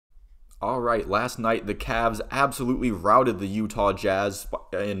All right, last night the Cavs absolutely routed the Utah Jazz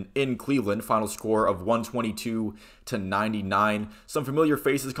in Cleveland. Final score of 122-99. Some familiar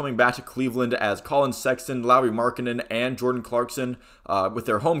faces coming back to Cleveland as Collin Sexton, Lauri Markkanen, and Jordan Clarkson with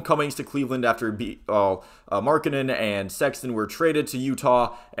their homecomings to Cleveland after Markkanen and Sexton were traded to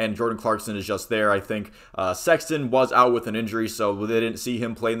Utah, and Jordan Clarkson is just there. I think Sexton was out with an injury, so they didn't see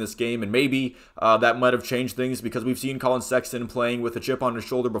him play in this game, and maybe that might have changed things because we've seen Collin Sexton playing with a chip on his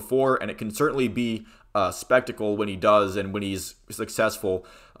shoulder before, and it can certainly be a spectacle when he does and when he's successful.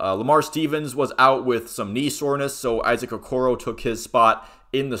 Lamar Stevens was out with some knee soreness, so Isaac Okoro took his spot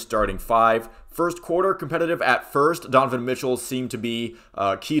in the starting five. First quarter, competitive at first. Donovan Mitchell seemed to be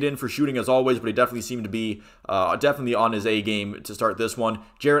keyed in for shooting as always, but he definitely seemed to be definitely on his A game to start this one.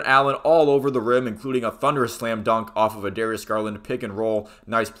 Jarrett Allen all over the rim, including a thunderous slam dunk off of a Darius Garland pick and roll.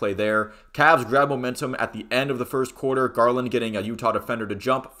 Nice play there. Cavs grab momentum at the end of the first quarter. Garland getting a Utah defender to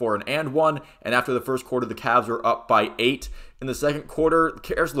jump for an and one, and after the first quarter, the Cavs were up by 8. In the second quarter,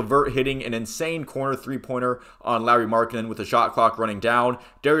 Caris LeVert hitting an insane corner three-pointer on Lauri Markkanen with the shot clock running down.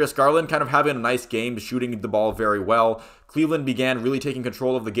 Darius Garland kind of having a nice game, shooting the ball very well. Cleveland began really taking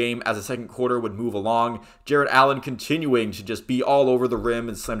control of the game as the second quarter would move along. Jarrett Allen continuing to just be all over the rim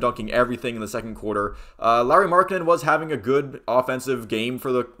and slam dunking everything in the second quarter. Lauri Markkanen was having a good offensive game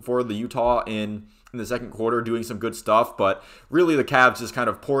for the Utah in the second quarter, doing some good stuff, but really the Cavs just kind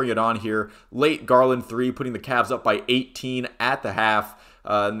of pouring it on here. Late Garland 3, putting the Cavs up by 18 at the half.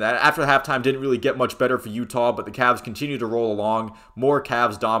 After halftime, didn't really get much better for Utah, but the Cavs continue to roll along. More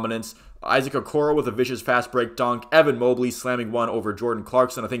Cavs dominance. Isaac Okoro with a vicious fast break dunk. Evan Mobley slamming one over Jordan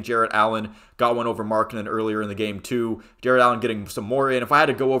Clarkson. I think Jarrett Allen got one over Markkanen earlier in the game too. Jarrett Allen getting some more in. If I had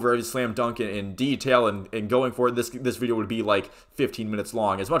to go over every slam dunk in detail and going for it, this video would be like 15 minutes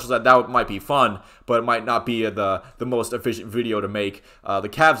long. As much as that might be fun, but it might not be the most efficient video to make. The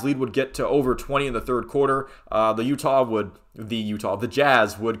Cavs lead would get to over 20 in the third quarter. The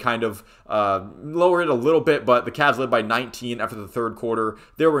Jazz would kind of lower it a little bit, but the Cavs led by 19 after the third quarter.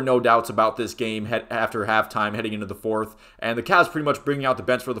 There were no doubts about this game after halftime heading into the fourth, and the Cavs pretty much bringing out the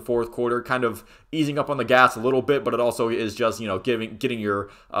bench for the fourth quarter, kind of easing up on the gas a little bit, but it also is just, getting your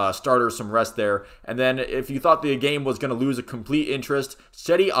starters some rest there. And then if you thought the game was going to lose a complete interest,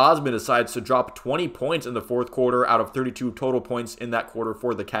 Cedi Osman decides to drop 20 points in the fourth quarter out of 32 total points in that quarter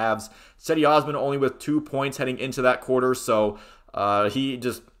for the Cavs. Cedi Osman only with 2 points heading into that quarter, so he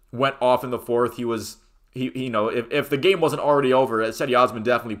just went off in the fourth. If the game wasn't already over, Cedi Osman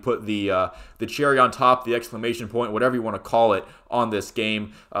definitely put the cherry on top, the exclamation point, whatever you want to call it, on this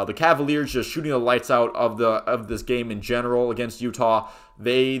game. The Cavaliers just shooting the lights out of this game in general against Utah.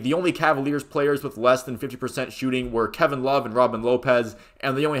 The only Cavaliers players with less than 50% shooting were Kevin Love and Robin Lopez,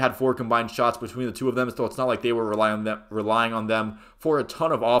 and they only had 4 combined shots between the two of them, so it's not like they were relying on them for a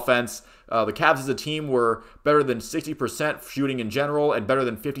ton of offense. The Cavs as a team were better than 60% shooting in general and better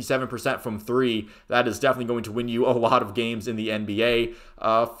than 57% from 3. That is definitely going to win you a lot of games in the NBA.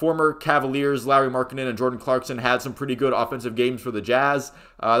 Former Cavaliers Lauri Markkanen and Jordan Clarkson had some pretty good offensive games for the Jazz.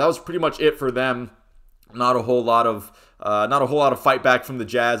 That was pretty much it for them. Not a whole lot of fight back from the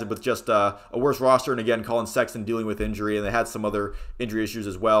Jazz, but just a worse roster. And again, Collin Sexton dealing with injury, and they had some other injury issues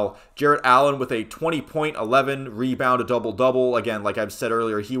as well. Jarrett Allen with a 20-point, 11 rebound, a double-double. Again, like I've said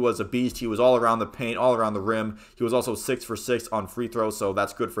earlier, he was a beast. He was all around the paint, all around the rim. He was also 6 for 6 on free throws, so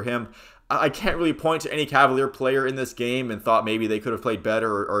that's good for him. I can't really point to any Cavalier player in this game and thought maybe they could have played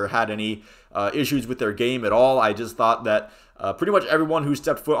better or had any issues with their game at all. I just thought that pretty much everyone who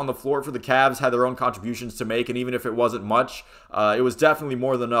stepped foot on the floor for the Cavs had their own contributions to make, and even if it wasn't much, it was definitely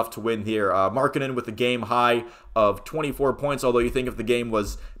more than enough to win here. Markkanen with a game high of 24 points, although you think if the game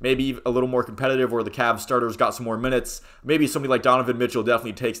was maybe a little more competitive or the Cavs starters got some more minutes, maybe somebody like Donovan Mitchell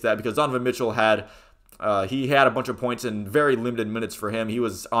definitely takes that, because Donovan Mitchell had a bunch of points in very limited minutes for him. He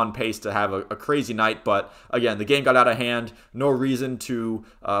was on pace to have a crazy night, but again, the game got out of hand. No reason to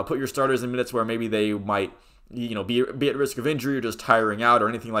put your starters in minutes where maybe they might be at risk of injury or just tiring out or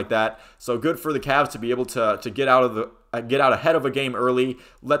anything like that. So good for the Cavs to be able to get out ahead of a game early,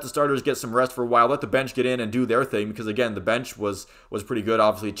 let the starters get some rest for a while, let the bench get in and do their thing, because again, the bench was pretty good.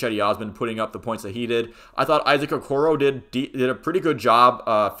 Obviously, Cedi Osman putting up the points that he did. I thought Isaac Okoro did a pretty good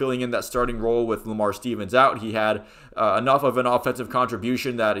job filling in that starting role with Lamar Stevens out. He had enough of an offensive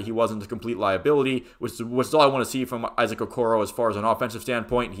contribution that he wasn't a complete liability, which is all I want to see from Isaac Okoro as far as an offensive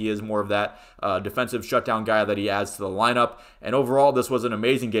standpoint. He is more of that defensive shutdown guy that he adds to the lineup. And overall, this was an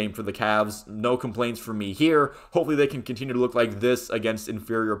amazing game for the Cavs. No complaints from me here. Hopefully they can can continue to look like this against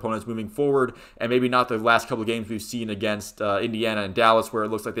inferior opponents moving forward, and maybe not the last couple of games we've seen against Indiana and Dallas, where it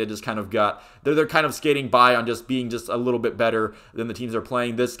looks like they just kind of they're kind of skating by on just being just a little bit better than the teams they're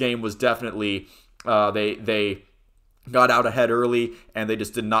playing. This game was definitely they got out ahead early, and they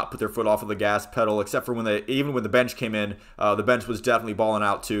just did not put their foot off of the gas pedal, except for even when the bench came in. The bench was definitely balling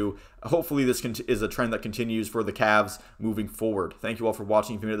out too. Hopefully this is a trend that continues for the Cavs moving forward. Thank you all for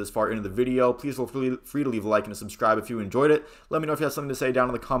watching. If you made it this far into the video, please feel free to leave a like and a subscribe if you enjoyed it. Let me know if you have something to say down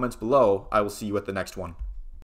in the comments below. I will see you at the next one.